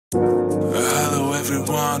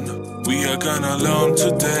everyone, we are gonna learn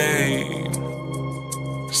today.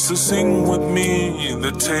 So sing with me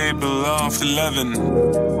the table of 11.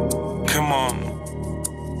 Come on.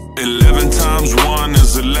 11 times 1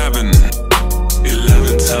 is 11.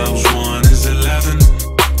 11 times 1 is 11.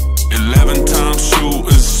 11 times 2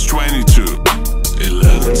 is 22.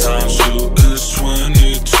 11 times 2 is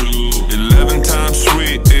 22. 11 times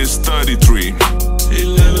 3 is 33.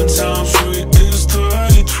 11 times 3 is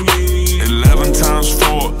 33. 11 times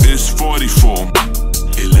 4 is 44.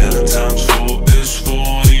 11 times 4 is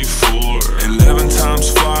 44. 11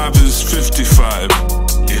 times 5 is 55.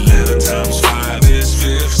 11 times 5 is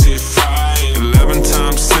 55. 11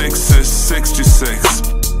 times 6 is 66.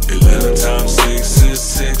 11 times 6 is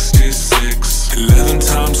 66. 11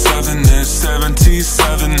 times 7 is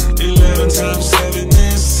 77. 11 times 7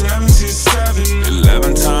 is 77.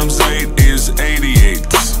 11 times 8 is 88.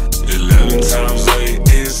 11 times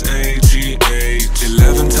 8 is 88.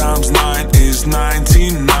 11 times 9 is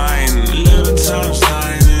 99. 11 times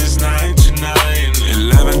 9 is 99.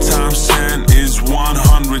 11 times 10 is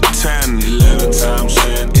 110. 11 times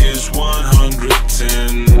 10 is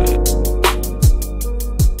 110.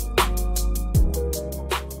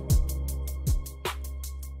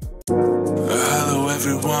 Hello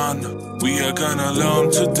everyone, we are gonna learn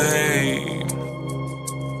today.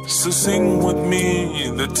 So sing with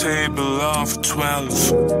me the table of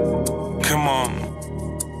 12. Come on.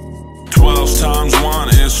 12 times 1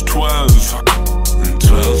 is 12.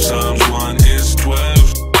 12 times 1 is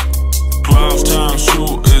 12. 12 times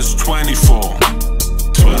 2 is 24.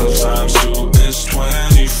 12 times 2 is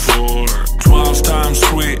 24. 12 times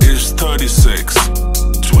 3 is 36.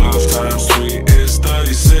 12 times 3 is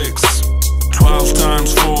 36. 12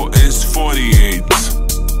 times 4 is 48.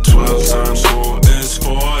 12 times 4 is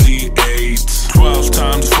 48. 12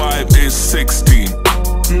 times 5 is 60.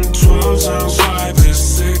 12 times 5 is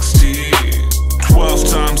 60. 12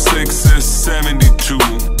 times 6 is 72.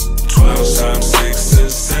 12 times 6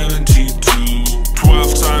 is 72.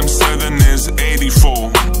 12 times 7 is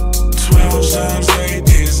 84. 12 times 8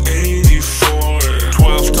 is 84.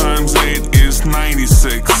 12 times 8 is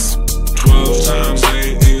 96. 12 times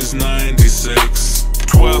 8 is 96.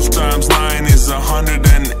 12 times 9 is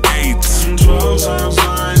 108. 12 times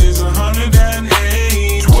 9 is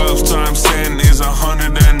 108. 12 times 10 is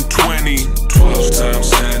 120. 12 times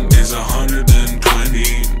 10 is 120.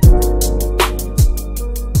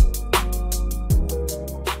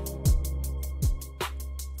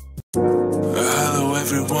 Hello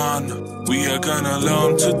everyone, we are gonna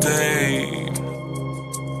learn today.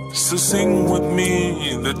 So sing with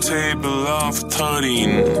me the table of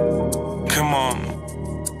 13. Come on.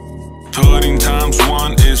 13 times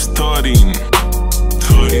 1 is 13.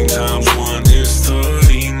 13 times 1 is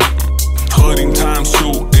 13. 13 times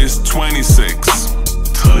 2 is 26.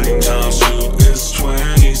 13 times 2 is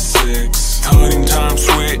 26. 13 times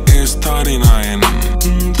 3 is 39.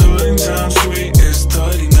 13 times 3 is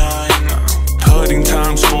 39. 13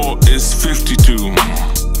 times 4 is 52.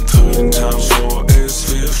 13 times 4 is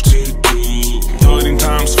 52. 13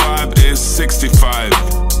 times 5 is 65.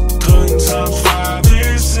 13 times 5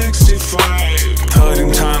 is 65.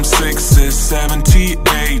 13 times 6 is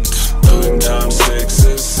 78. 13 times 6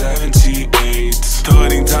 is 78.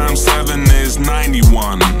 13 times 7 is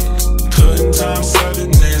 91. 13 times 7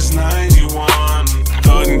 is 91.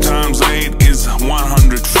 13 times 8 is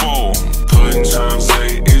 104. 13 times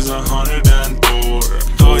 8 is 104.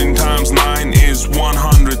 13 times 9 is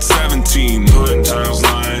 117. 13 times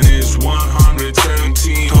 9 is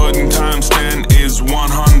 117. 13 times 10 is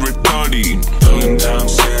 130. 13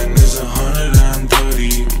 times 10 is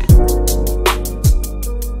 130.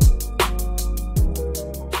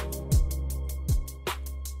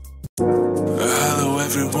 Hello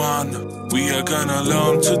everyone, we are gonna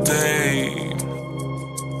learn today.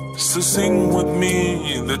 So sing with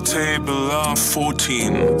me the table of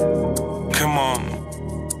 14. Come on.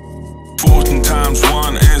 14 times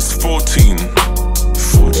 1 is 14.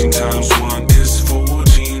 14 times 1 is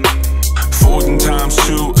 14. 14 times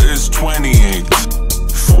 2 is 28.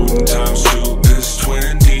 14 times 2 is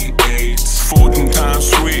 28. 14 times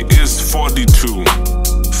 3 is 42.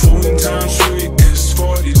 14 times 3 is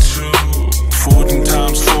 42. 14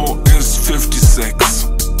 times 4 is 56.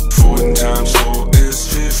 14 times 4 is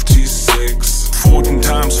 56. 14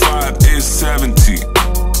 times 5 is 70.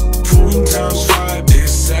 14 times 5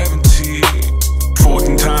 is 70.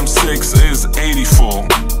 14 times 6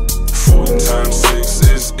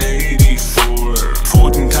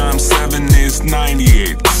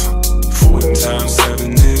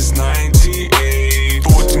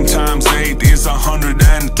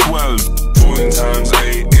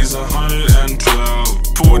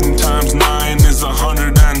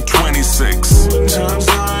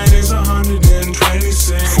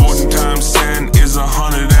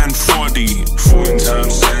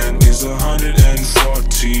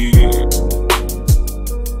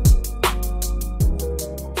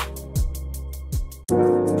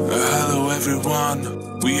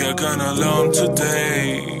 we are gonna learn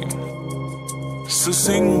today. So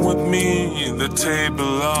sing with me the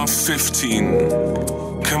table of 15.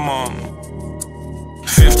 Come on.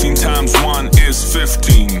 15 times 1 is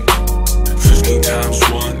 15. 15 times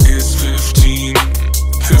 1 is 15.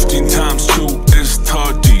 15 times 2 is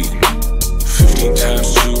 30. 15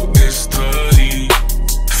 times 2 is 30.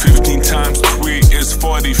 15 times 3 is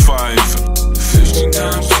 45. 15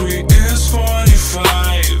 times 3 is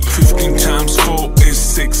 45. 15 times 4 is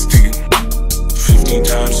 60. 15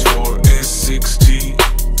 times 4 is 60.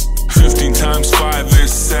 15 times 5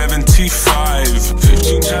 is 75.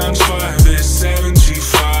 15 times 5 is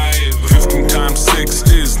 75. 15 times 6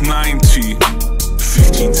 is 90.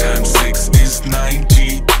 15 times 6 is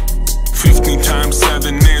 90. 15 times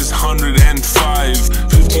 7 is 105.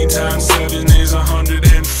 15 times 7 is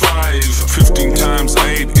 105. 15 times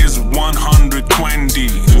 8 is 120.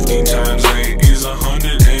 15 times 8 is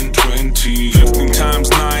 120. 15 times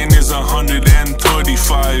 9 is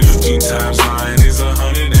 135. 15 times 9 is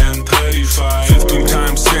 135. 15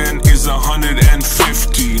 times 10 is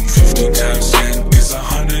 150. 15 times 10 is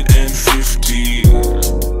 150.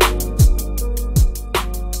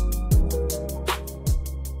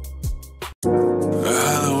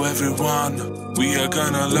 Hello everyone, we are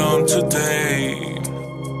gonna learn today.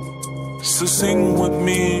 So sing with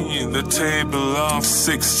me the table of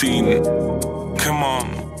 16. Come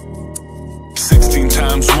on. 16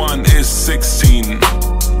 times 1 is 16.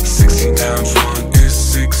 16 times 1 is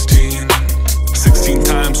 16. 16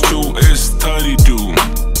 times 2 is 32.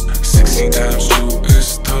 16 times 2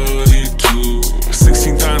 is 32.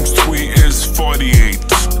 16 times 3 is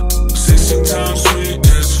 48. 16 times 3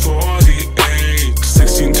 is 48.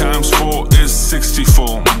 16 times 4 is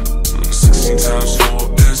 64. 16 times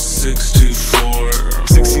 4 is 64.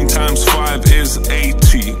 16 times 5 is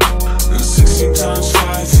 80. 16 times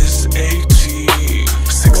 5 is 80.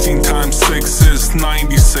 16 times 6 is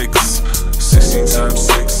 96. 16 times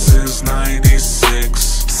 6 is 96.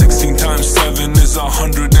 16 times 7 is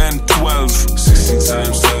 112. 16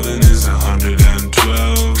 times 7 is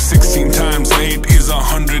 112. 16 times 8 is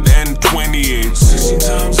 128. 16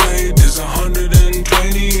 times 8 is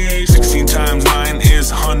 128. 16 times 9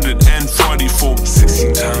 is 144.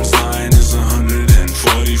 16 times 9 is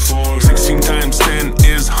 144. 16 times 10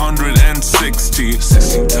 is 160.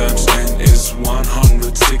 16 times 10 is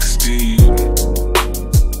 160.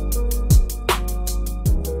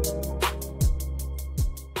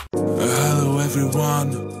 Hello everyone,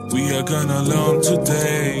 we are gonna learn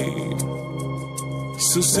today.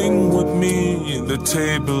 So sing with me the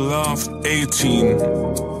table of 18.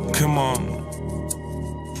 Come on.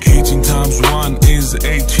 18 times 1 is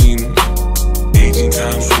 18. 18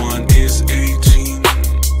 times 1 is 18.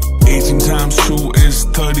 18 times 2 is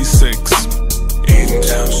 36. 18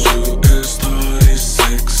 times 2 is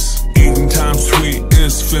 36. 18 times 3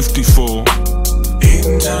 is 54.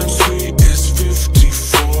 18 times 3 is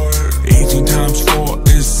 54. 18 times 4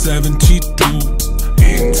 is 72.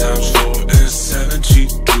 18 times 4 is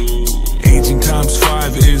 72. 18 times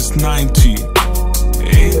 5 is 90.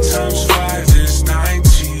 18 times 5 is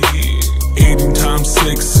 90. 18 times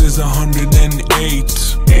 6 is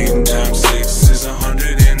 108. 18 times 6 is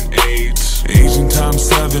 108. 18 times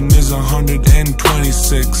 7 is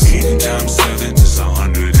 126. 18 times 7 is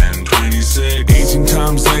 126. 18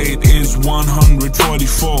 times 8 is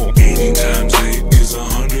 144. 18 times 8 is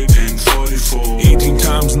 144. 18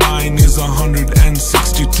 times 9 is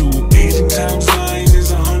 162. 18 times 9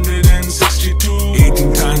 is 162.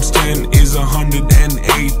 18 times 10 is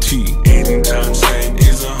 180. 18 times 10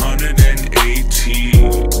 is 180.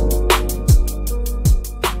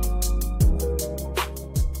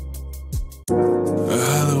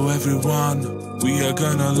 Hello everyone, we are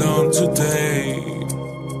gonna learn today.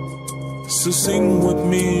 So sing with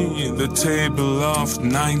me the table of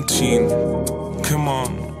 19. Come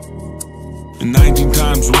on. 19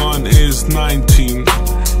 times 1 is 19.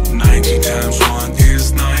 19 times 1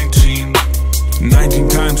 is 19. 19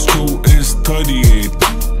 times 2 is 38.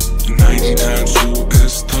 19 times 2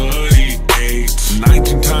 is 38.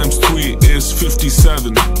 19 times 3 is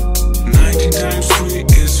 57. 19 times 3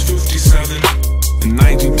 is 57.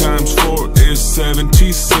 19 times 4 is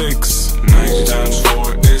 76. 19 times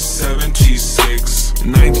 4 is 76.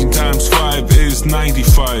 19 times 5 is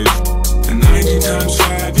 95. 19 times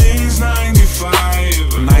 5 is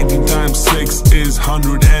 95. 19 times 6 is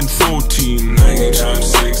 114. 19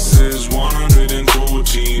 times 6 is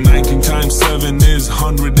 114. 19 times 7 is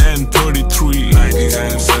 133. 19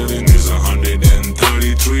 times 7 is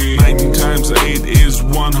 133. 19 times times 8 is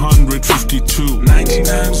 152. 19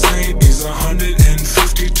 times 8 is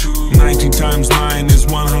 152. 19 times 9 is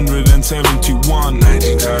 171.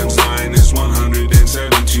 19 times 9 is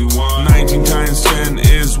 171. 19 times 10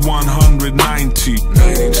 is 190.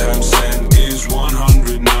 19 times 10 is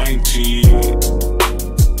 190.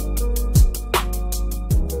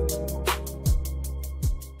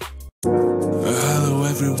 Hello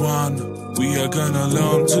everyone, we are gonna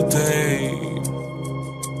learn today.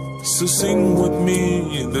 So sing with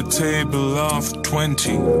me the table of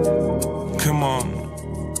 20. Come on.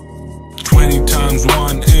 20 times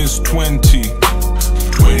 1 is 20.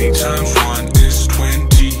 20 times 1 is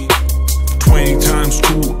 20. 20 times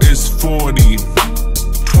 2 is 40.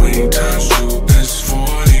 20 times 2 is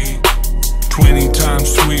 40. 20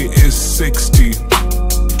 times 3 is 60.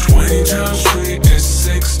 20 times 3 is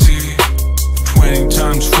 60. 20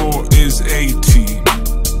 times 4 is 80.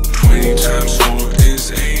 20 times 4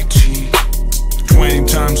 is 80. 20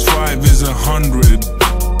 times 5 is 100.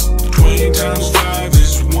 20 times 5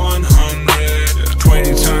 is 100.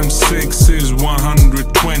 20 times 6 is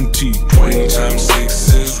 120. 20 times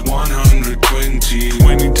 6 is 120.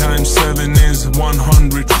 20 times 7 is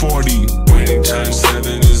 140. 20 times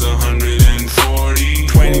 7 is 140.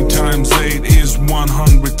 20 times 8 is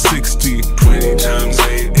 160. 20 times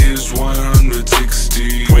 8 is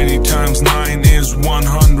 160. 20 times 9 is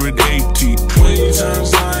 180. 20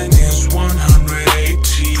 times 9